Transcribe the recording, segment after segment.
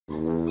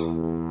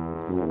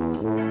Good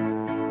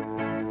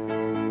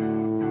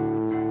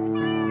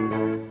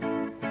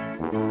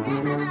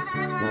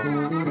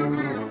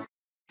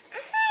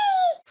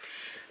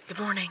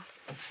morning.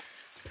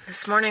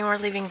 This morning we're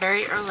leaving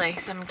very early,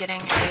 so I'm getting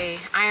a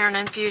iron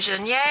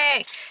infusion.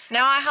 Yay!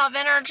 Now I have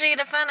energy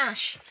to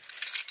finish.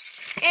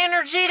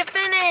 Energy to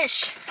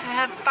finish! I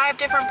have 5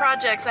 different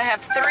projects. I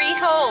have 3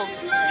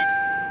 holes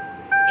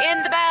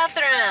in the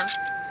bathroom,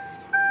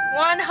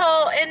 1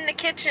 hole in the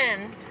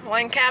kitchen,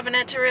 1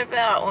 cabinet to rip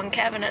out, 1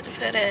 cabinet to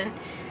fit in.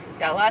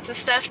 Got lots of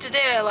stuff to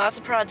do, lots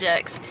of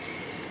projects.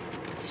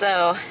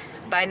 So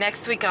by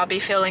next week I'll be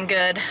feeling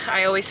good.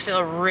 I always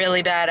feel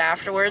really bad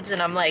afterwards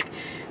and I'm like,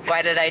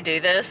 why did I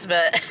do this?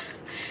 But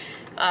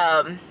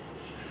I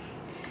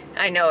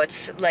know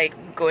it's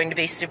like going to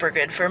be super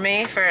good for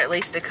me for at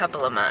least a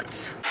couple of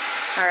months.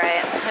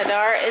 Alright,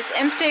 Hadar is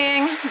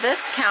emptying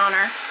this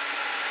counter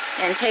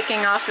and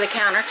taking off the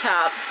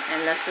countertop,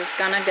 and this is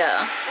gonna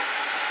go.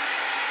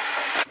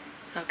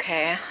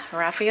 Okay,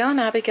 Rafael and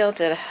Abigail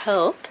did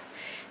help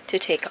to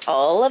take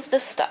all of the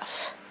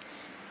stuff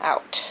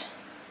out.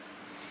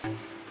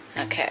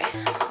 Okay,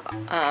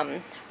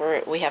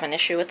 we have an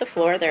issue with the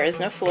floor. There is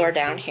no floor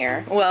down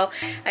here. Well,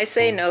 I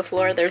say no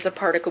floor, there's a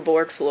particle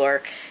board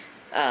floor,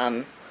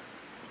 and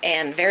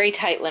very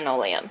tight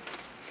linoleum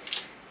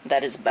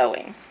that is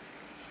bowing.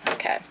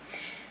 Okay,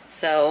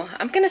 so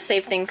I'm gonna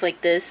save things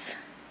like this.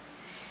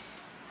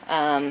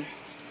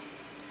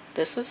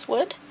 This is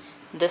wood.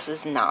 This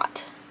is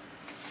not.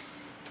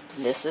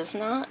 This is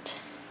not.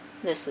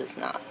 This is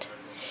not.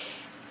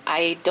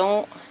 I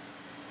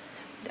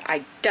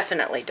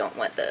definitely don't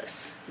want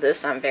this.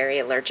 This I'm very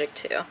allergic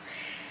to.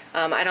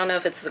 I don't know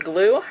if it's the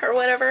glue or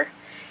whatever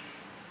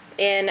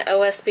in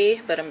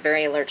OSB, but I'm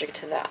very allergic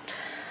to that.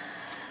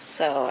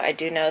 So I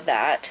do know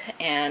that,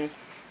 and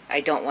I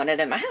don't want it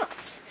in my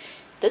house.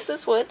 This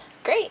is wood.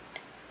 Great.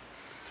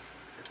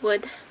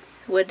 Wood.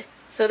 Wood.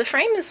 So the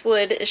frame is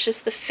wood, it's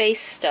just the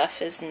face stuff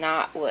is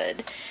not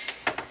wood.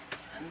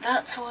 And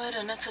that's wood,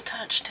 and it's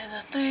attached to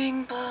the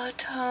thing,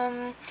 but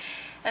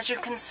as you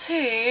can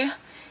see,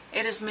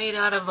 it is made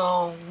out of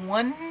a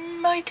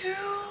 1x2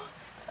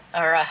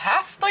 or a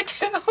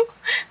 1/2x2.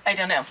 I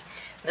don't know.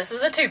 This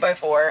is a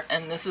 2x4,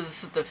 and this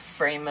is the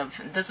frame of,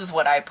 this is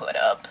what I put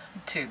up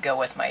to go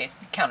with my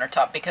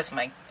countertop because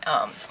my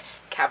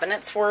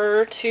cabinets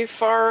were too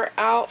far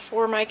out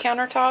for my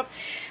countertop.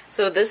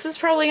 So this is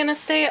probably gonna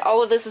stay.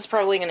 All of this is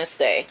probably gonna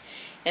stay,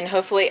 and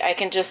hopefully I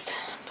can just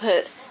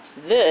put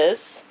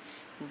this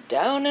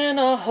down in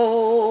a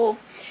hole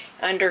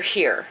under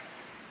here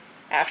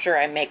after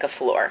I make a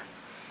floor.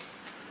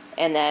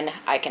 And then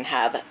I can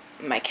have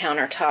my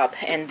countertop,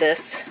 and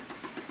this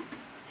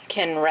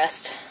can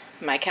rest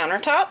my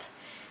countertop.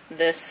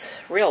 This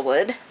real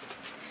wood,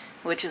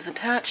 which is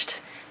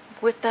attached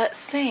with that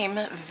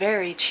same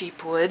very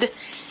cheap wood,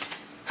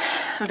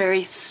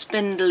 very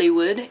spindly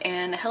wood,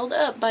 and held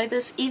up by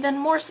this even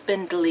more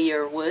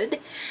spindlier wood.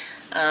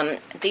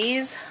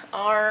 These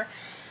are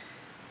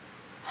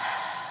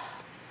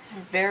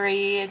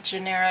very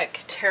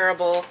generic,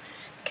 terrible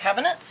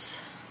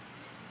cabinets.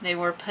 They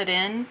were put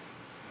in.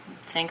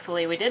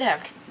 Thankfully we did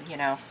have, you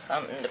know,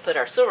 something to put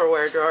our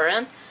silverware drawer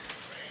in.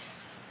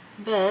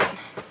 But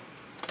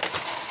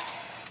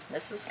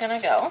this is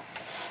gonna go.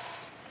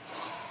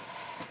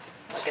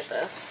 Look at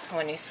this.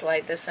 When you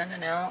slide this in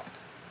and out.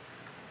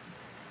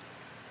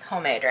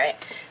 Homemade,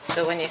 right?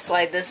 So when you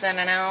slide this in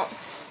and out,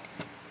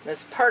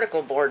 this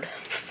particle board.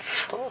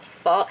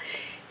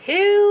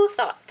 Who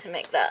thought to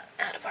make that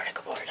out of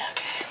particle board?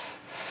 Okay.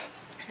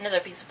 Another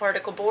piece of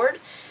particle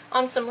board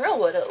on some real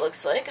wood, it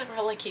looks like. I'd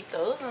probably keep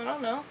those. I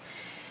don't know.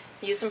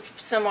 Use them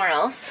somewhere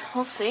else.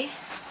 We'll see.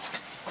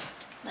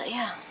 But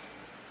yeah.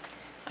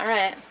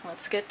 Alright,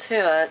 let's get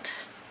to it.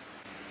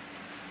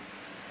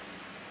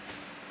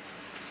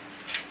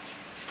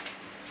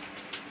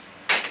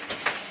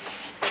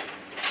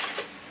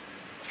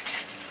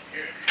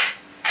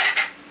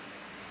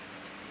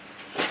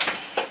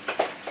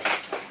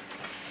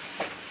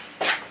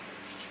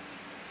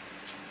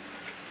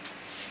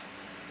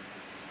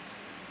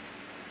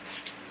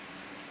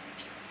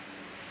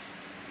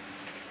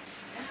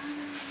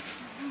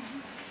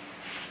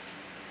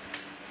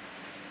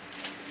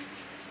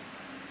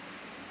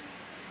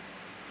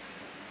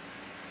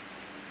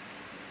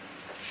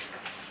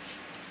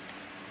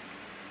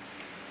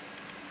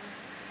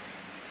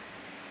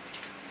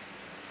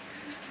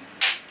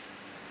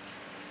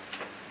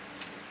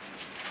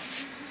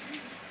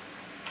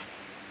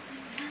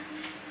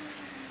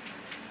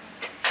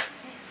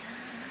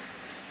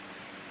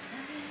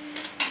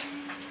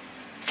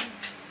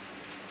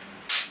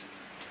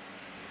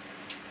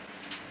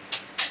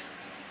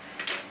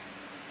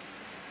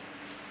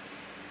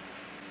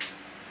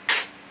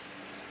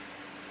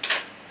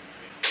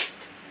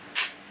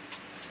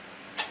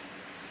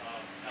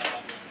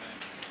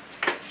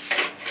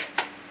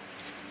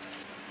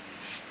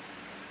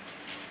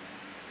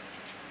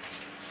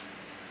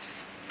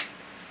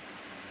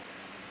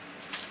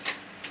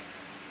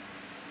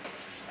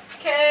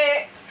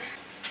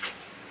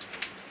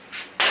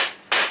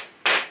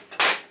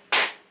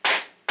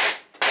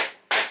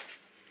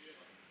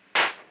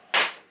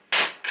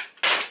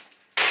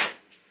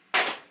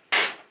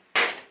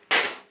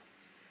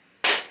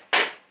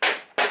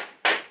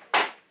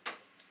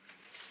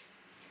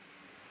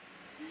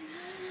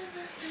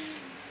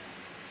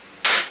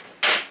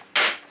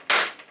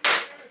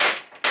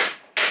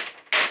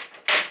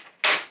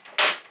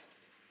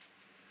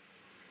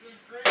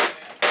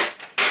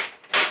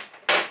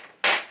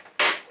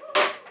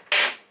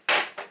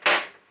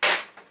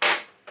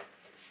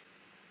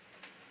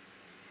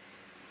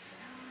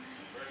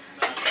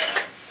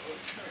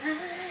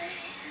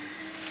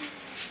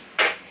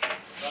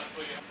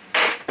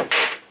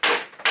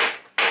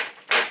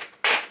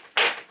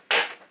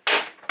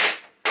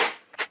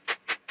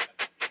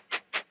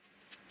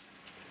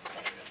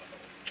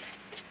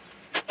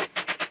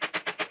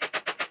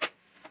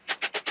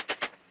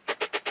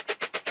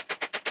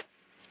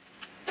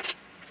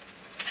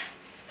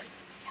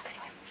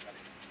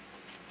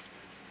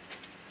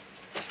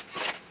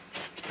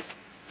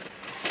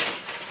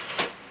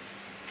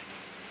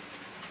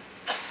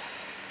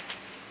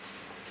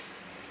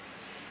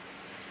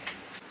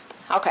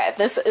 Okay,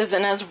 this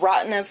isn't as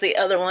rotten as the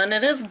other one.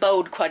 It is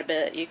bowed quite a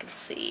bit, you can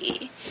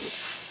see.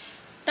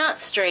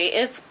 Not straight,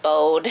 it's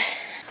bowed.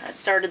 I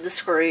started the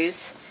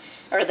screws,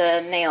 or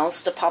the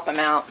nails, to pop them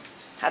out.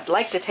 I'd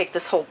like to take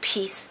this whole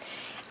piece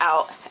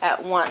out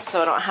at once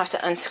so I don't have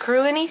to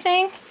unscrew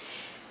anything.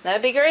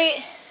 That'd be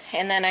great.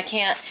 And then I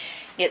can't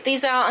get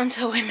these out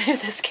until we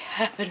move this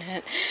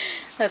cabinet.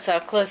 That's how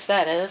close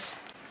that is.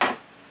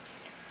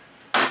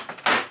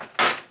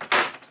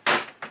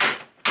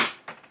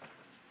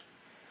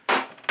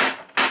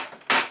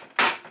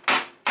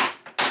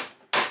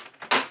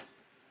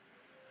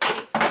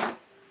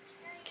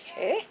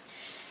 Okay,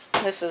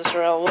 this is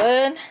real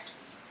wood.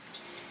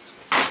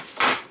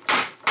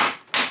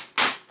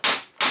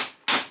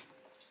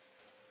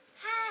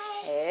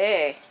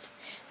 Hey.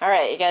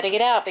 Alright, you gotta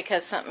get out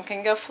because something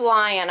can go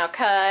flying,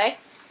 okay?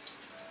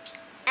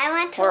 I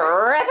want to.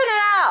 We're ripping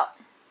it out!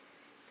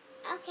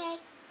 Okay.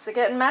 Is it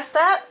getting messed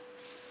up?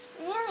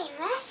 Really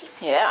messy.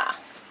 Yeah.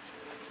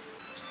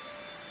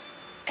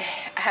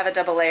 I have a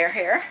double layer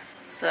here,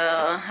 so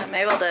I'm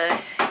able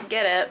to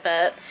get it,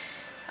 but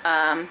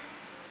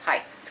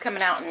hi, it's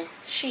coming out in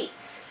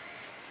sheets.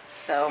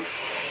 So,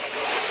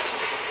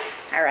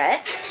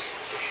 alright.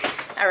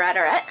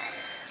 Alright.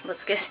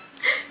 Let's get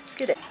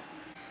it.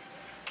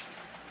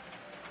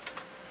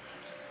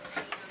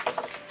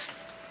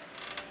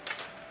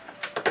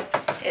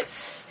 It's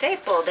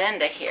stapled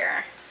into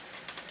here.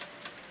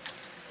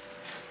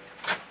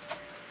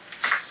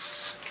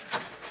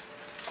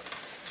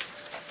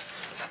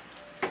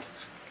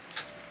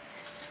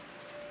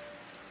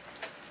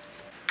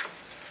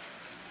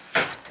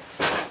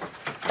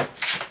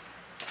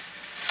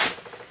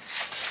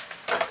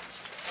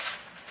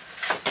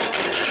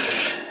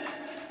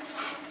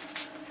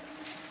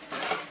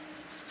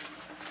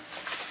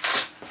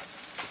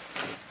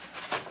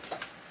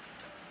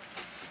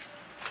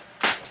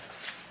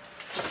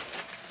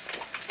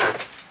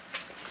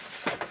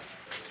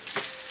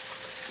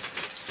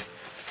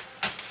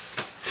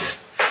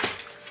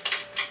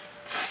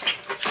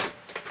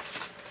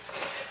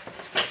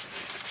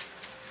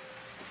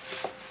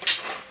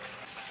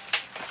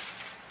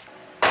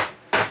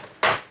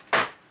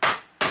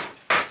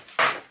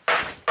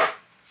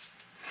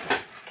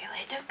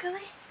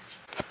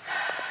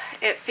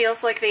 It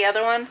feels like the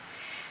other one.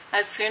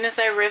 As soon as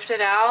I ripped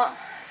it out,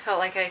 I felt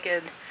like I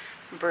could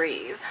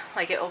breathe.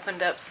 Like it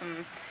opened up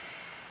some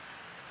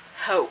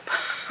hope.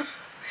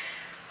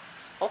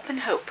 Open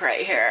hope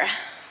right here.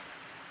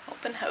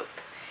 Open hope.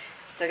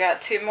 Still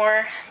got 2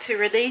 more to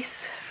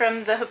release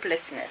from the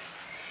hopelessness.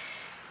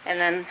 And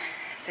then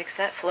fix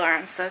that floor.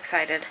 I'm so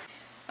excited.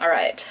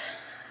 Alright.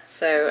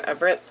 So I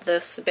ripped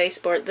this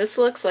baseboard. This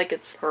looks like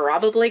it's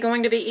probably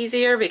going to be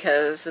easier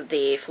because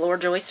the floor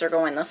joists are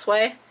going this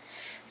way.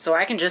 So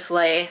I can just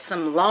lay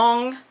some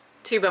long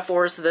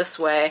 2x4s this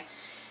way,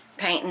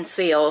 paint and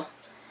seal.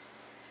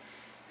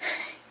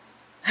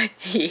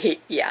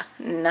 Yeah,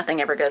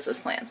 nothing ever goes as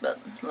planned, but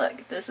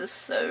look, this is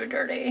so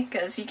dirty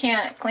because you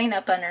can't clean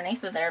up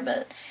underneath of there,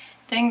 but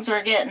things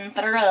were getting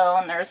through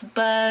and there's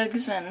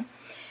bugs and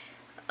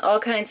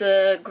all kinds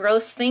of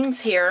gross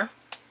things here.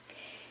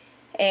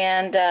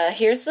 And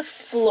here's the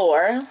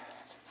floor.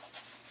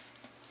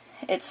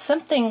 It's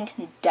something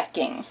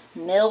decking.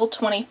 Mill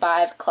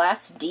 25,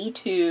 Class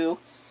D2,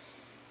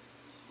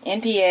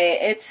 NPA.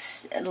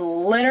 It's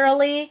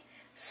literally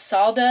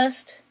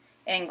sawdust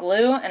and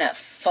glue, and it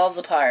falls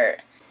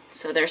apart.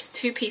 So there's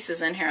 2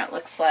 pieces in here, it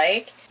looks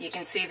like. You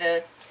can see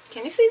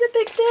can you see the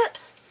big dip?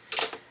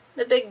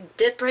 The big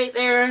dip right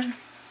there,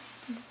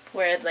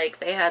 where like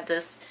they had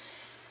this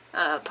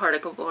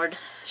particle board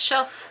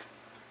shelf.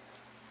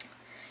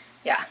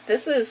 Yeah,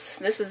 this is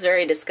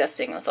very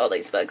disgusting with all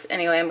these bugs.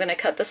 Anyway, I'm gonna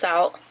cut this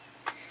out.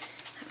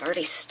 I've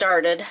already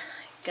started.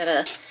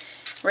 Gotta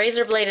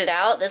razor blade it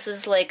out. This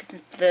is like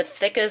the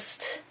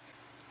thickest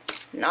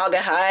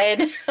naga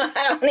hide.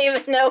 I don't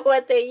even know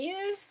what they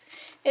used.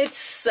 It's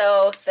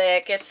so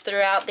thick. It's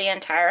throughout the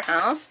entire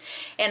house.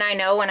 And I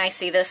know when I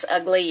see this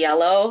ugly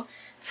yellow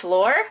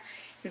floor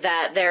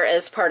that there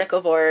is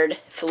particle board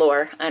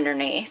floor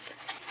underneath.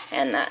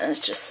 And that is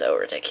just so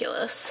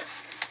ridiculous.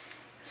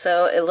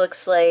 So it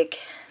looks like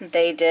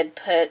they did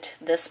put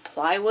this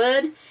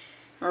plywood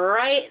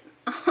right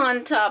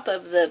on top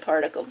of the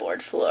particle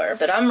board floor.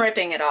 But I'm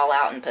ripping it all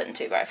out and putting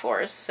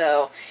 2x4s.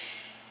 So,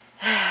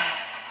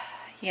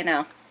 you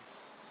know.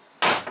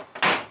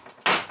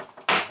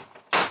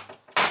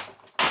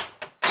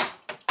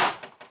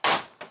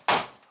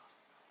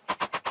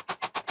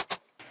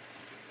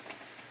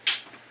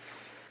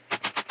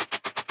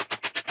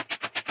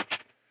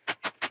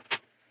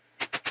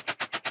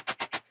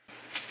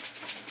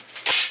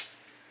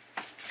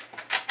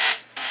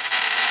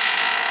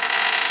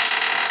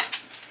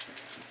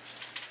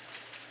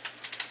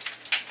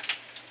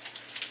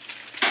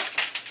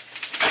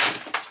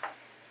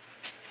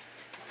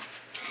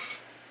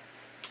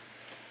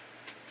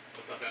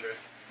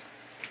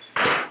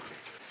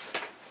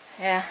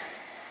 Yeah,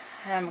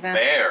 I'm gonna.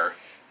 There.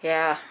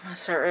 Yeah, I'm gonna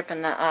start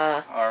ripping the.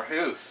 Our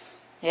hoose.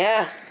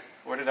 Yeah.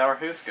 Where did our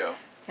hoose go?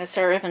 I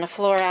start ripping the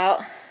floor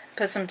out.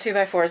 put some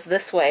 2x4s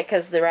this way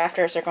because the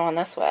rafters are going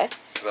this way.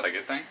 Is that a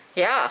good thing?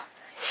 Yeah.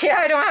 Yeah,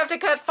 I don't have to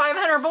cut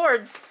 500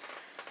 boards.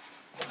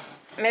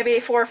 Maybe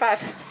 4 or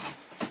 5.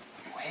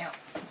 Wow.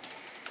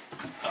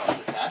 Oh, is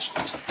it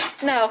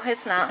attached? No,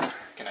 it's not.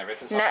 Can I rip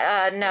this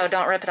off? No,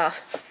 don't rip it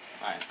off.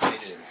 Alright, I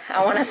need you.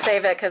 I want to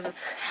save it because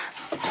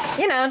it's,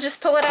 you know,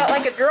 just pull it out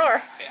like a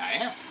drawer. Hey, I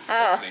am.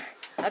 Oh, Trust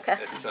me. okay.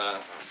 It's,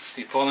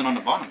 see, pulling on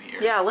the bottom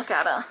here. Yeah, look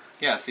at it.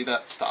 Yeah, see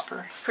that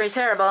stopper? It's pretty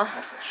terrible.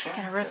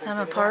 Gonna rip them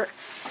apart.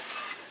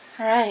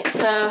 Alright,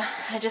 so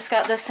I just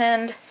got this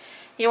end.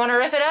 You want to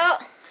rip it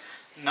out?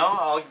 No,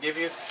 I'll give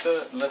you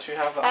let you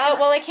have the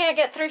Well, I can't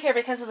get through here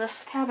because of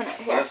this cabinet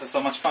here. Well, this is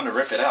so much fun to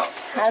rip it out.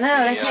 I know,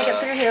 and I can't get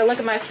through here. Look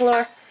at my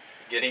floor.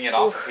 Getting it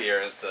off of here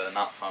is the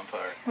not fun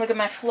part. Look at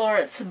my floor.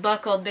 It's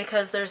buckled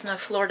because there's no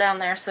floor down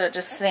there, so it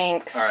just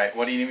sinks. Alright,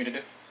 what do you need me to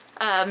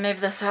do?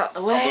 Move this out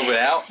the way. I'll move it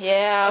out?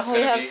 Yeah,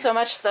 we have so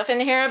much stuff in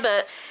here,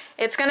 but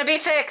it's going to be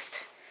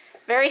fixed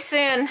very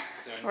soon.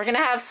 We're going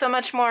to have so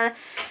much more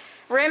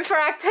room for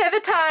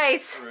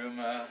activities. Room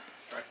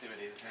for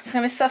activities. Yeah. It's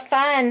going to be so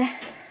fun.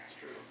 That's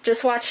true.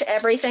 Just watch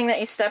everything that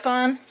you step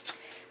on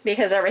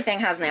because everything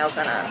has nails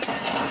in it.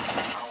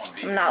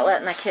 I'm not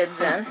letting the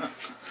kids in.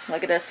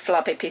 Look at this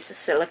floppy piece of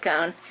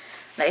silicone.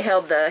 They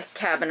held the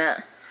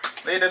cabinet.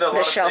 They did a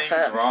lot of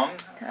things wrong.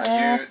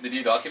 Did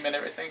you document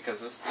everything?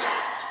 Because it's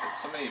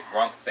so many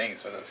wrong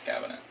things with this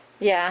cabinet.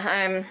 Yeah,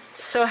 I'm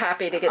so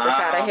happy to get this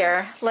out of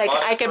here. Like,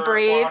 I could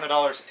breathe.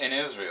 $400 in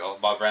Israel.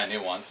 Bought brand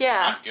new ones.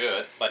 Yeah. Not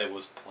good, but it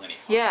was plenty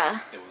fun. Yeah.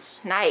 It was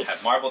nice.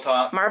 Had marble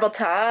top. Marble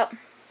top.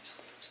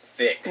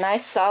 Thick.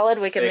 Nice, solid.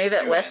 We could move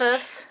it with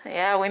us.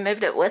 Yeah, we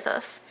moved it with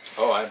us.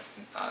 Oh, yeah,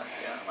 I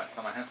might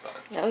put my hands on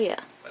it. Oh, yeah.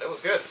 But it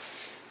was good.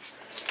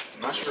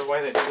 I'm not sure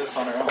why they did this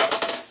on their own.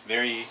 It's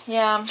very...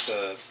 Yeah.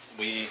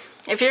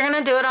 If you're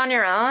going to do it on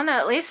your own,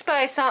 at least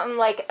buy something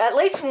like, at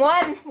least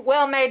one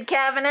well-made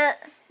cabinet,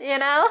 you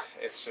know?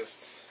 It's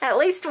just... At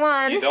least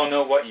one. You don't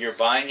know what you're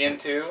buying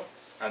into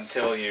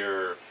until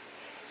you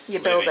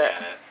build it.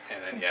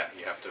 And then, yeah,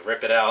 you have to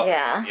rip it out.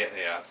 Yeah.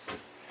 Yeah.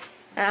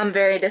 I'm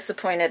very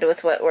disappointed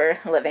with what we're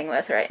living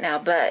with right now,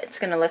 but it's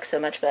going to look so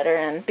much better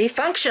and be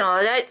functional.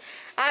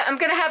 I'm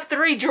going to have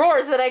 3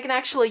 drawers that I can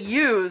actually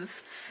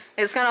use.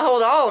 It's going to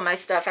hold all of my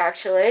stuff,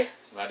 actually.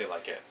 Glad you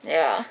like it.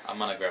 Yeah. I'm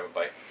going to grab a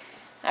bite.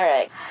 All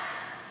right.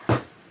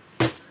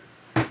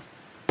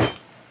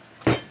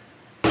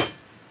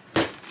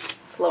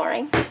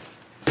 Flooring.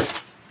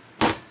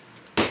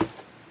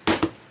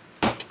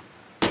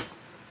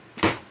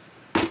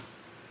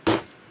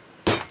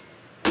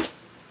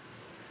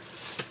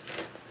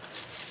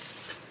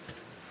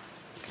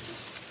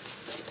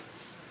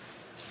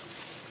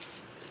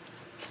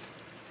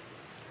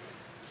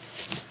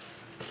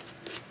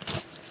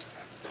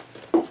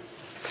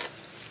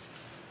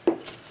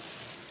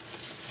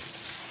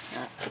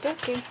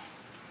 Okey-dokey.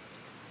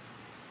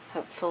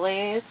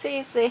 Hopefully it's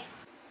easy.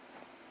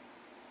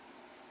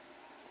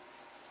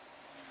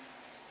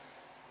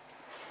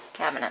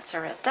 Cabinets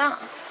are ripped out.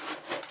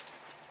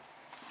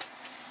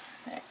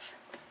 There's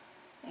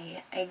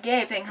a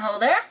gaping hole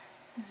there.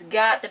 There's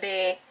got to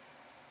be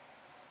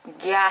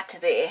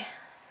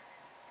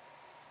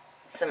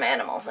some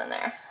animals in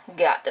there.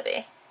 Got to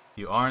be.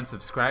 You aren't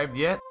subscribed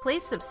yet?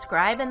 Please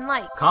subscribe and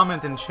like.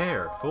 Comment and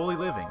share.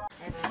 FoolyLiving.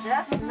 It's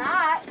just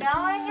not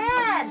going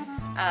in.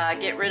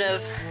 Get rid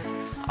of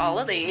all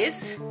of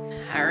these.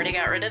 I already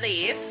got rid of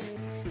these.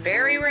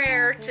 Very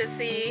rare to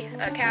see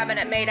a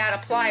cabinet made out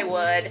of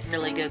plywood.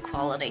 Really good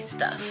quality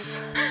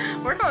stuff.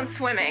 We're going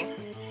swimming.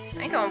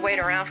 I ain't gonna wait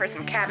around for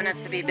some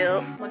cabinets to be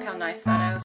built. Look how nice that is.